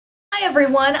Hi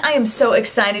everyone, I am so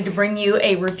excited to bring you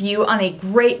a review on a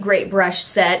great brush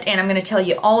set, and I'm going to tell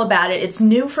you all about it. It's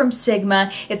new from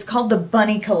Sigma. It's called the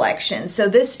Bunny Collection. So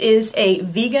this is a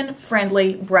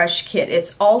vegan-friendly brush kit.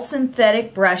 It's all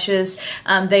synthetic brushes.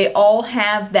 They all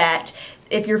have that.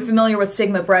 If you're familiar with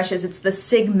Sigma brushes, it's the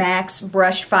Sig Max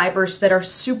brush fibers that are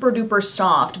super duper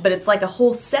soft, but it's like a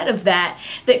whole set of that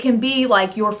can be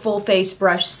like your full face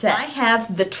brush set. I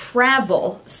have the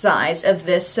travel size of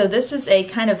this, so this is a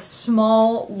kind of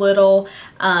small little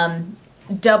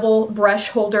double brush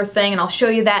holder thing, and I'll show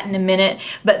you that in a minute,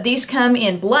 but these come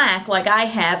in black like I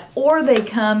have, or they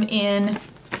come in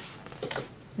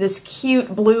this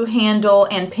cute blue handle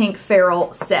and pink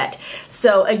ferrule set.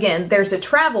 So again, there's a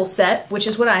travel set, which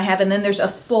is what I have, and then there's a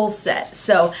full set.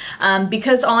 So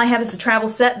because all I have is the travel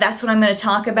set, that's what I'm going to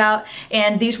talk about.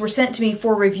 And these were sent to me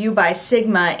for review by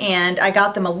Sigma, and I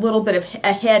got them a little bit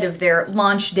ahead of their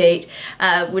launch date,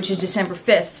 which is December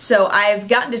 5th. So I've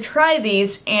gotten to try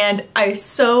these, and I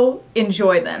so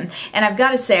enjoy them. And I've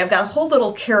got to say, I've got a whole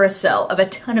little carousel of a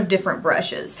ton of different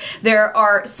brushes. There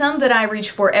are some that I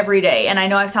reach for every day, and I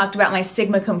know I've talked about my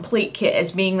Sigma Complete kit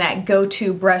as being that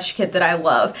go-to brush kit that I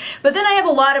love. But then I have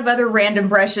a lot of other random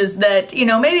brushes that, you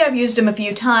know, maybe I've used them a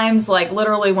few times, like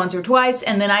literally once or twice,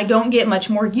 and then I don't get much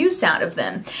more use out of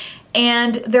them.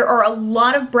 And there are a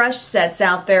lot of brush sets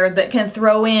out there that can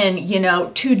throw in, you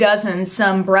know, 24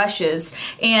 some brushes.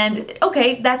 And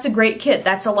okay, that's a great kit.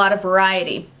 That's a lot of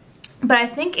variety. But I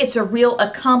think it's a real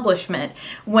accomplishment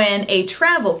when a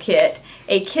travel kit,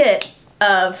 a kit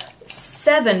of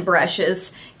 7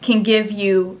 brushes, can give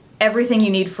you everything you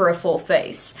need for a full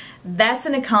face. That's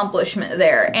an accomplishment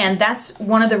there, and that's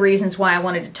one of the reasons why I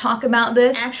wanted to talk about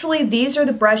this. Actually, these are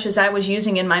the brushes I was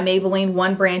using in my Maybelline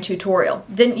One Brand tutorial.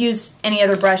 Didn't use any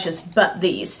other brushes but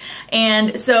these.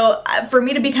 And so for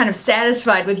me to be kind of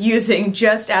satisfied with using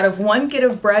just out of one kit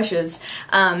of brushes,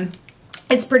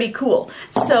 it's pretty cool.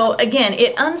 So again,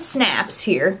 it unsnaps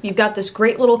here. You've got this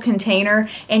great little container,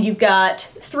 and you've got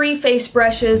 3 face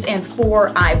brushes and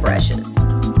 4 eye brushes.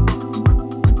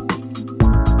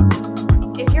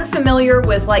 If you're familiar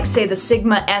with, like, say, the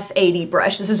Sigma F80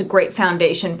 brush, this is a great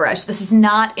foundation brush. This is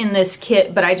not in this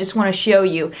kit, but I just want to show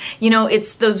you. You know,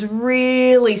 it's those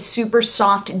really super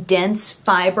soft, dense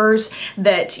fibers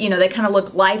that, you know, they kind of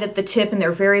look light at the tip and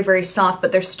they're very soft,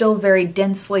 but they're still very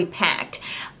densely packed.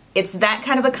 It's that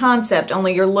kind of a concept,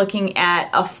 only you're looking at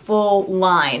a full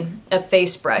line of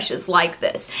face brushes like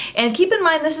this. And keep in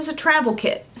mind, this is a travel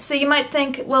kit, so you might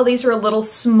think, well, these are a little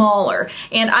smaller.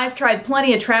 And I've tried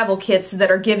plenty of travel kits that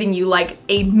are giving you like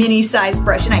a mini-sized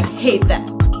brush, and I hate that.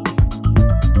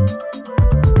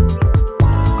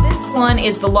 This one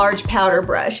is the large powder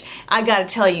brush. I gotta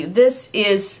tell you, this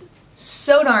is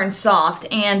so darn soft,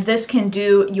 and this can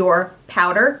do your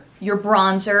powder, your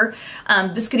bronzer,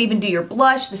 this could even do your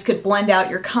blush, this could blend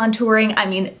out your contouring. I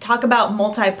mean, talk about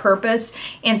multi-purpose,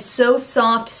 and so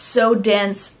soft, so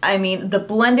dense. I mean, the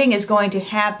blending is going to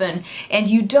happen, and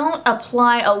you don't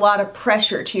apply a lot of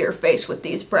pressure to your face with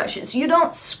these brushes. You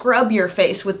don't scrub your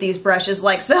face with these brushes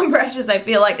like some brushes. I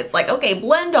feel like it's like, okay,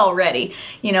 blend already.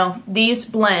 You know, these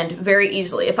blend very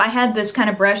easily. If I had this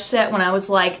kind of brush set when I was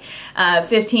like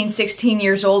 15, 16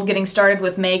 years old getting started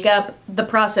with makeup, the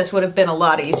process would have been a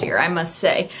lot easier, I must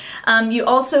say. You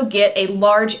also get a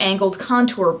large angled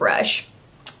contour brush.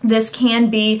 This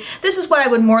is what I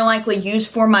would more likely use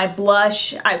for my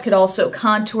blush. I could also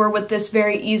contour with this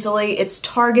very easily. It's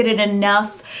targeted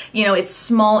enough, you know, it's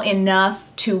small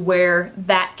enough to where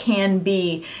that can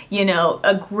be, you know,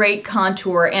 a great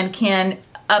contour and can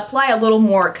apply a little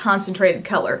more concentrated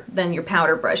color than your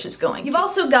powder brush is going to. You've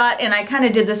also got, and I kind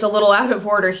of did this a little out of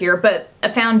order here, but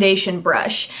a foundation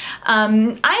brush.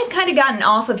 I had kind of gotten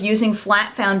off of using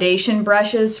flat foundation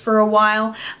brushes for a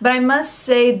while, but I must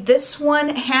say this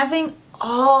one, having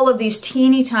all of these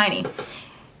teeny tiny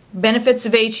benefits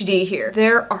of HD here,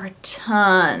 there are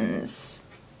tons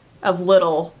of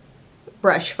little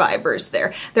brush fibers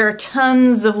there. There are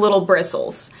tons of little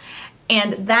bristles.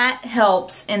 And that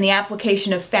helps in the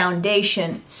application of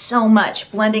foundation so much.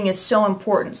 Blending is so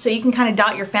important. So you can kind of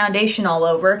dot your foundation all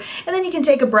over, and then you can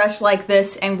take a brush like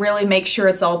this and really make sure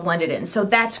it's all blended in. So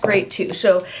that's great too.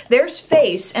 So there's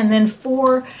face, and then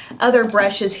 4 other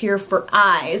brushes here for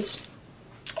eyes.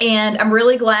 And I'm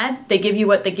really glad they give you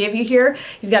what they give you here.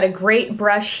 You've got a great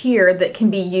brush here that can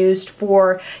be used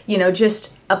for, you know,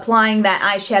 just applying that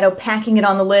eyeshadow, packing it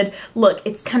on the lid. Look,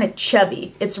 it's kind of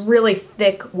chubby. It's really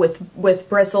thick with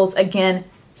bristles. Again,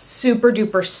 super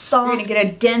duper soft. You're going to get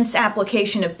a dense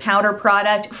application of powder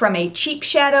product from a cheap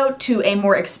shadow to a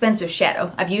more expensive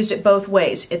shadow. I've used it both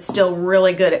ways. It's still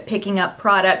really good at picking up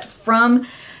product from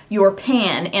your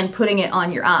pan and putting it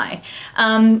on your eye.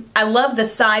 I love the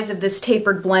size of this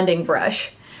tapered blending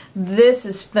brush. This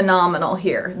is phenomenal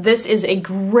here. This is a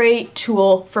great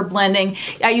tool for blending.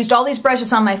 I used all these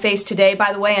brushes on my face today,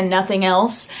 by the way, and nothing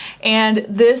else. And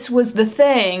this was the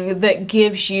thing that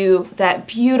gives you that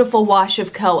beautiful wash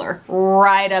of color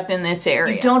right up in this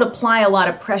area. You don't apply a lot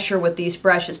of pressure with these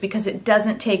brushes because it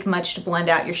doesn't take much to blend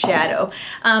out your shadow.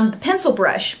 The pencil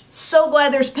brush. So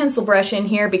glad there's pencil brush in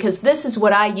here because this is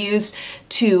what I use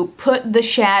to put the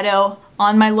shadow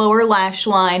on my lower lash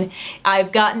line.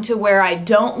 I've gotten to where I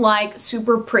don't like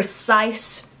super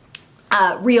precise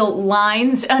real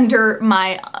lines under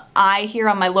my eye here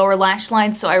on my lower lash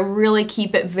line, so I really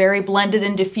keep it very blended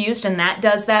and diffused, and that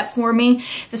does that for me.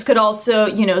 This could also,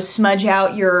 you know, smudge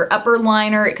out your upper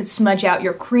liner. It could smudge out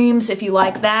your creams if you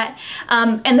like that.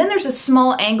 And then there's a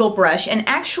small angle brush, and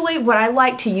actually what I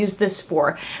like to use this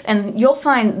for, and you'll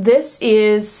find this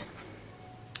is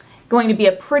going to be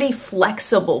a pretty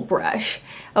flexible brush.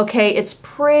 Okay, it's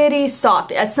pretty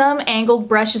soft. Some angled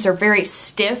brushes are very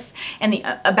stiff, and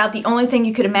about the only thing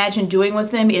you could imagine doing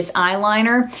with them is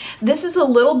eyeliner. This is a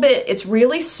little bit, it's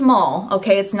really small,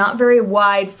 okay? It's not very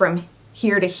wide from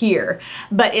here to here,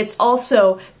 but it's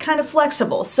also kind of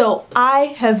flexible. So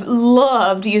I have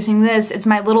loved using this. It's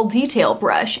my little detail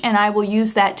brush, and I will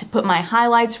use that to put my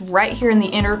highlights right here in the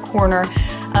inner corner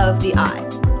of the eye.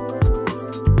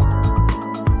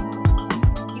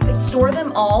 Store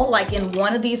them all like in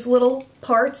one of these little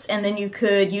parts, and then you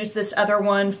could use this other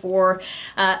one for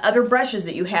other brushes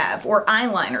that you have, or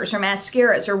eyeliners or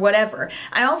mascaras or whatever.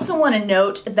 I also want to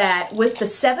note that with the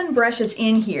 7 brushes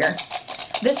in here,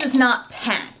 this is not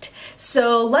packed.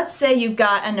 So let's say you've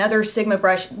got another Sigma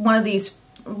brush, one of these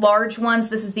large ones.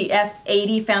 This is the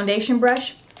F80 foundation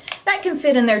brush. That can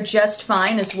fit in there just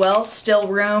fine as well, still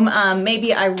room.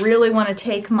 Maybe I really want to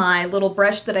take my little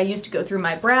brush that I use to go through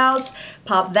my brows,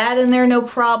 pop that in there, no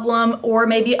problem, or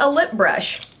maybe a lip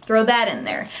brush, throw that in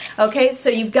there. Okay, so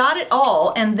you've got it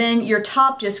all, and then your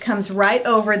top just comes right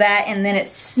over that, and then it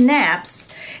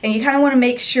snaps, and you kind of want to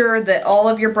make sure that all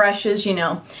of your brushes, you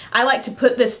know, I like to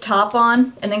put this top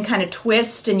on and then kind of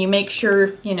twist, and you make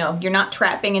sure, you know, you're not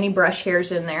trapping any brush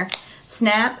hairs in there.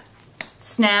 Snap,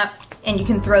 snap, and you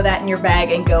can throw that in your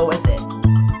bag and go with it.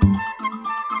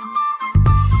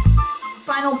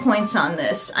 Final points on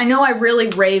this. I know I really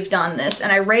raved on this,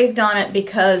 and I raved on it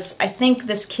because I think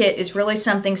this kit is really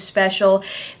something special.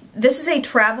 This is a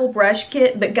travel brush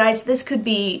kit, but guys, this could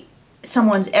be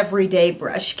someone's everyday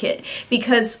brush kit,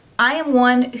 because I am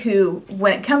one who,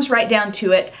 when it comes right down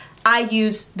to it, I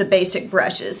use the basic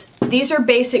brushes. These are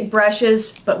basic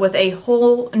brushes, but with a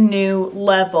whole new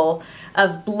level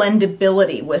of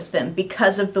blendability with them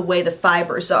because of the way the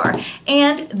fibers are.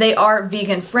 And they are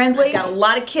vegan friendly. I've got a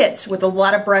lot of kits with a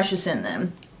lot of brushes in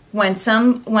them. When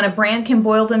a brand can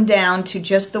boil them down to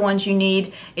just the ones you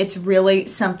need, it's really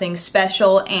something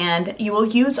special, and you will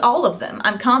use all of them.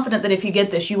 I'm confident that if you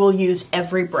get this, you will use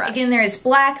every brush. Again, there is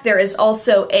black. There is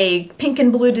also a pink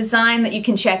and blue design that you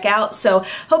can check out. So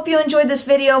hope you enjoyed this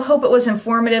video. Hope it was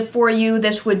informative for you.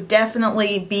 This would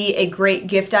definitely be a great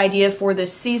gift idea for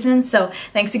this season. So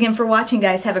thanks again for watching,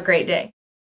 guys. Have a great day.